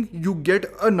the ring, you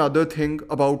get another thing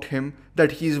about him,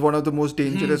 that he's one of the most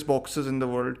dangerous boxers in the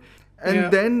world.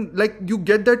 And then like you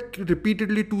get that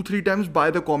repeatedly 2-3 times by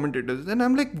the commentators. And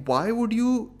I'm like, why would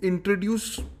you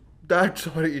introduce that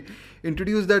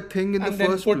thing in the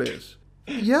first place?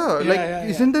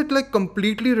 Isn't that like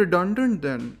completely redundant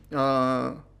then?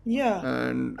 I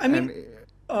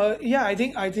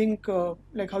think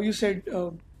like how you said,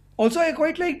 also I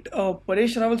quite liked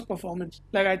Paresh Rawal's performance.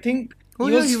 Like, I think he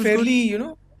was fairly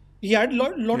good. He had a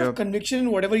lot of conviction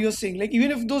in whatever you're saying. Like, even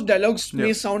if those dialogues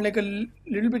may sound like a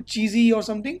little bit cheesy or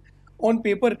something on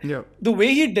paper, the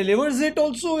way he delivers it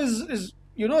also is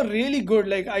really good.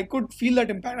 Like, I could feel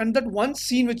that impact. And that one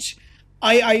scene which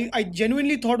I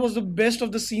genuinely thought was the best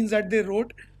of the scenes that they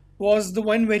wrote was the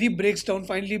one where he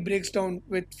finally breaks down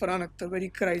with Farhan Akhtar, where he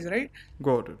cries, right?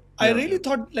 Got it. I really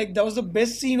thought like that was the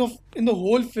best scene in the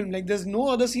whole film. Like, there's no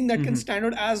other scene that can stand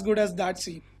out as good as that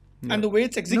scene. And the way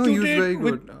it's executed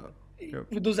with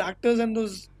those actors and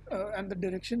those and the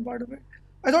direction part of it,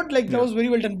 I thought like that was very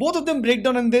well done. Both of them break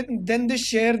down, and then they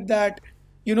share that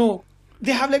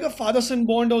they have like a father-son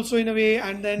bond also in a way,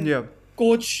 and then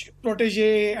coach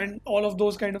protege and all of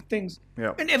those kind of things.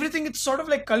 And everything, it's sort of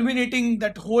like culminating,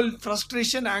 that whole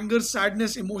frustration, anger,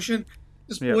 sadness, emotion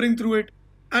just pouring through it.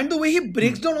 And the way he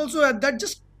breaks down also at that,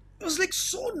 just it was like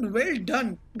so well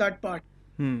done, that part.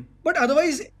 But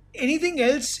otherwise, anything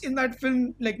else in that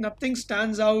film, like nothing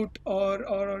stands out or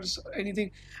anything.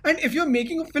 And if you're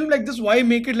making a film like this, why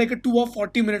make it like a 2 or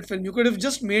 40-minute film? You could have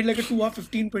just made like a 2 or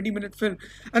 15-20-minute film,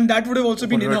 and that would have also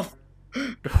been enough.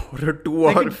 Or a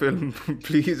 2-hour film,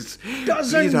 please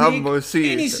have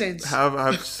mercy. Any sense.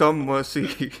 Have some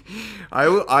mercy.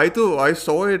 I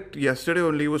saw it yesterday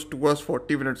only. It was 2 hours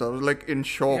 40 minutes. I was like in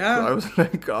shock. I was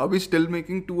like, are we still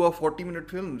making 2 or 40-minute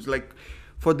films like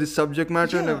for this subject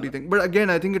matter and everything? But again,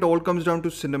 I think it all comes down to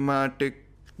cinematic.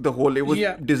 It was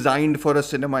designed for a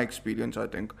cinema experience, I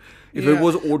think. If it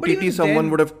was OTT, someone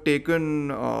would have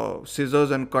taken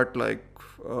scissors and cut like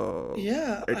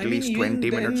at least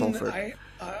 20 minutes of it.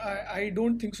 I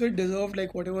don't think so. It deserved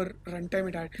like whatever runtime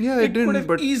it had. It didn't, could have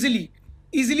but easily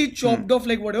chopped off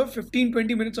like whatever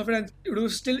 15-20 minutes of it, and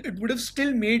it would have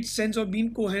still made sense or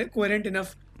been coherent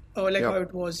enough, how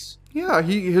it was.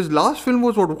 His last film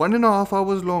was 1.5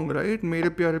 hours long, right? Mere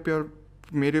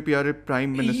Pyare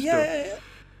Prime Minister.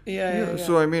 Yeah.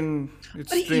 So I mean, it's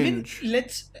But even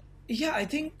strange. I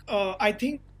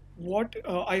think what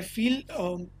I feel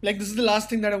like this is the last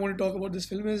thing that I want to talk about this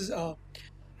film is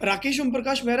Rakesh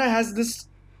Prakash Mehra has this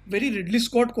very Ridley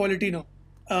Scott quality now.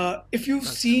 If you've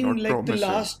That's seen not like the promising.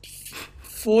 last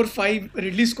 4 5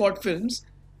 Ridley Scott films,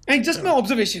 and just my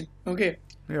observation, okay,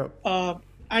 Yeah.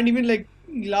 and even like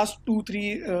last 2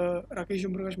 3 Rakesh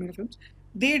Prakash Mehra films,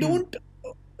 they don't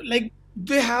like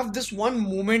they have this one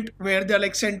moment where they're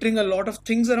like centering a lot of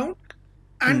things around,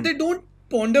 and they don't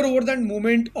ponder over that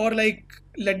moment or like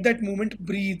let that moment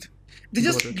breathe. They Got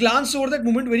just it. glance over that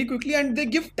moment very quickly, and they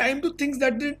give time to things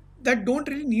that don't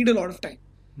really need a lot of time.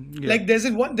 Yeah. Like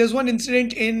there's one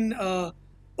incident in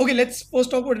okay, let's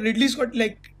first talk about Ridley Scott.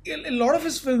 Like a lot of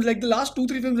his films, like the last 2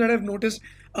 3 films that I've noticed,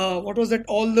 what was that?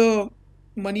 All the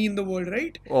Money in the World,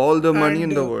 right? All the money in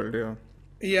And the world. Yeah.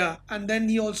 yeah, and then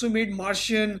he also made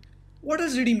Martian. What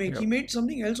else did he make? Yeah. He made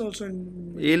something else also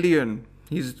in Alien.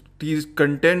 He's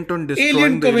content on Alien destroying the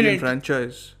Alien Covenant.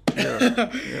 franchise.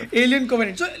 Yeah. Alien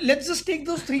Covenant. So let's just take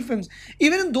those 3 films.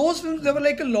 Even in those films, there were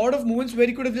like a lot of moments where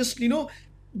he could have just,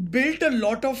 built a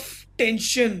lot of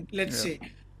tension, let's say,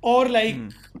 or like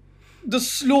the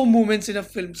slow moments in a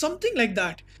film, something like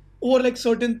that, or like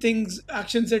certain things,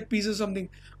 action set pieces, something.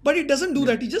 But he doesn't do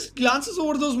that. He just glances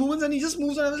over those moments and he just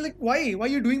moves on. I was like, why? Why are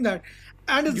you doing that?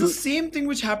 And it's the same thing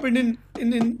which happened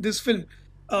in this film.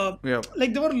 Yeah.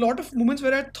 Like there were a lot of moments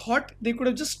where I thought they could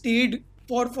have just stayed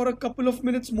for a couple of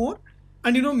minutes more,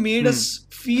 and made us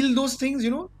feel those things.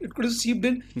 It could have seeped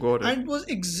in, Got it. and it was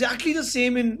exactly the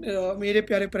same in Mere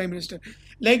Pyare Prime Minister.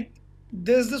 Like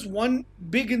there's this one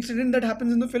big incident that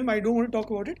happens in the film. I don't want to talk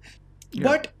about it,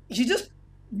 but he just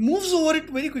moves over it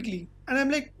very quickly, and I'm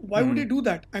like, why would he do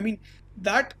that? I mean,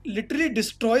 that literally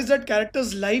destroys that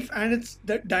character's life, and it's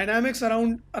the dynamics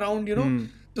around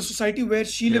the society where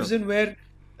she lives in, where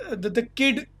the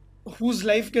kid whose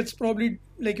life gets probably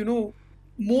like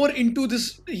more into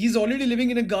this. He's already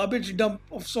living in a garbage dump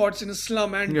of sorts in a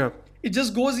slum, and Yeah. it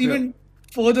just goes even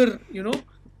further.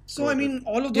 So I mean,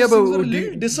 all of Yeah, those things but were a do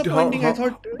little you- disappointing. I how-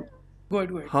 thought, go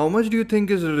ahead. How much do you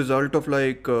think is a result of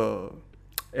like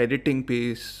editing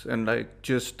pace and like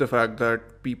just the fact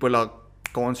that people are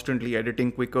constantly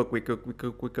editing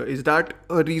quicker? Is that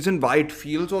a reason why it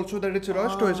feels also that it's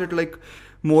rushed, or is it like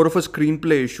more of a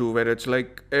screenplay issue where it's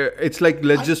like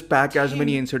let's just pack as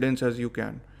many incidents as you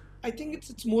can? I think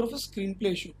it's more of a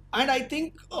screenplay issue, and I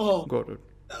think Got it.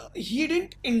 he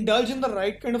didn't indulge in the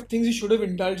right kind of things he should have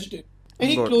indulged in.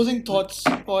 Any Got it. closing thoughts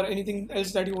or anything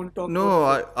else that you want to talk No,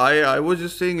 about? I was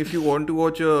just saying, if you want to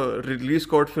watch a Ridley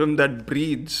Scott film that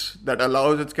breathes, that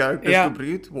allows its characters Yeah. to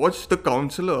breathe, watch The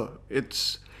Counselor.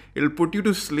 It'll put you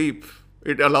to sleep.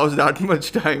 It allows that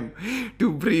much time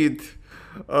to breathe.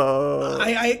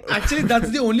 I actually that's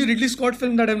the only Ridley Scott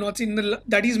film that I've not seen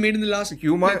that he's made in the last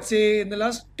You might- let's say in the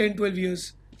last 10-12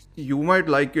 years. You might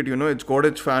like it, it's got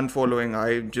its fan following.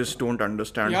 I just don't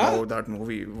understand Yeah? how that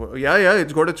movie. Yeah,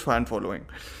 it's got its fan following.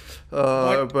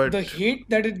 But the hate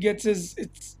that it gets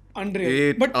it's unreal.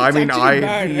 It, But it's I mean, actually I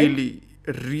bad,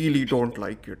 right? really don't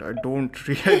like it. I don't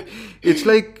really. It's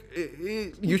like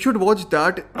you should watch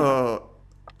that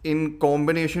in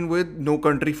combination with No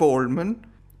Country for Old Men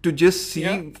to just see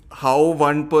Yeah. how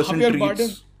one person Javier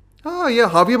treats. Bardem. Yeah,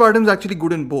 Javier Bardem's actually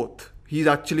good in both. He's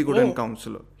actually good in Oh.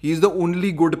 Counselor. He's the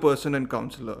only good person in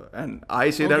Counselor, and I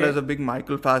say that Okay. as a big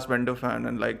Michael Fassbender fan,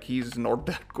 and like he's not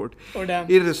that good. Oh, damn.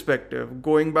 Irrespective,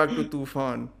 going back to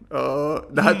Tufan,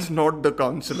 that's not the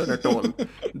Counselor at all.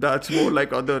 That's more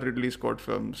like other Ridley Scott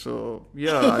films. So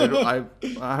yeah,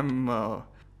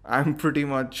 I'm pretty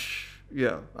much.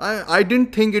 Yeah, I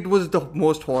didn't think it was the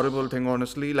most horrible thing,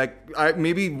 honestly. Like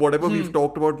maybe whatever we've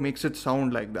talked about makes it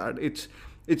sound like that.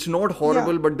 It's not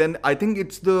horrible, but then I think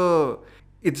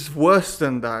it's worse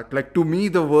than that. Like to me,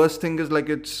 the worst thing is like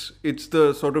it's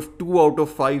the sort of 2 out of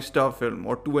 5 star film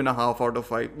or 2.5 out of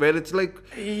 5, where it's like,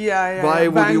 Yeah. why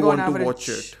would Bang you on want to average. watch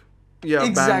it? Yeah,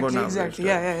 bang on average. Exactly.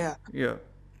 Yeah. Yeah.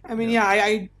 I mean,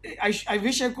 I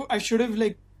wish I should have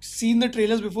like seen the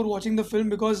trailers before watching the film,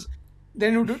 because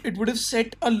then it would have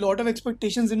set a lot of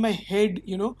expectations in my head.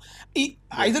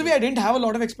 Either way, I didn't have a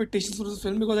lot of expectations for this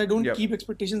film because I don't Yep. keep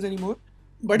expectations anymore.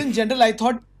 But in general, I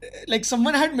thought like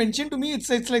someone had mentioned to me, it's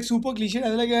like super cliche. I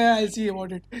was like, yeah, I'll see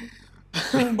about it.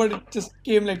 But it just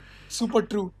came like super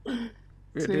true.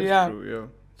 It So, is yeah. true. Yeah,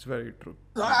 it's very true.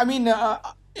 So, I mean,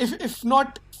 if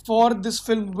not for this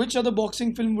film, which other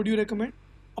boxing film would you recommend?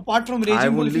 Apart from Raging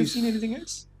I've Bull, if only you've seen s- anything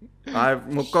else? I've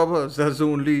Mukkabas. That's the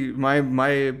only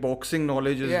my boxing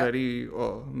knowledge is Yeah. very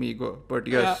meager. But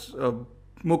yes,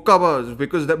 Mukkabas,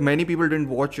 because many people didn't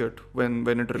watch it when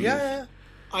it released. Yeah.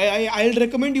 I'll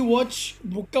recommend you watch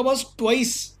Bukka Bus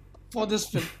twice for this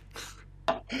film.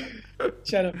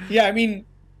 Chalo. Yeah, I mean,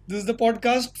 this is the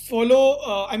podcast.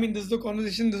 Follow. This is the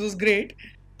conversation. This was great.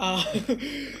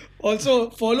 Also,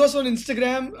 follow us on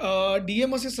Instagram.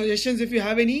 DM us your suggestions if you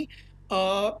have any.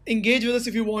 Engage with us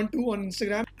if you want to on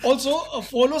Instagram. Also,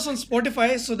 follow us on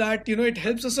Spotify so that it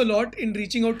helps us a lot in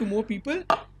reaching out to more people.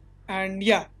 And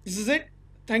yeah, this is it.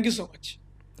 Thank you so much.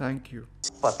 Thank you.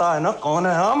 पता है ना कौन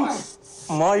है हम?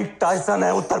 Mike Tyson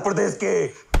है उत्तर प्रदेश के.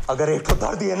 अगर एक तो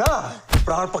धर दिए ना,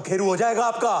 प्राण पखेरु हो जाएगा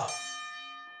आपका.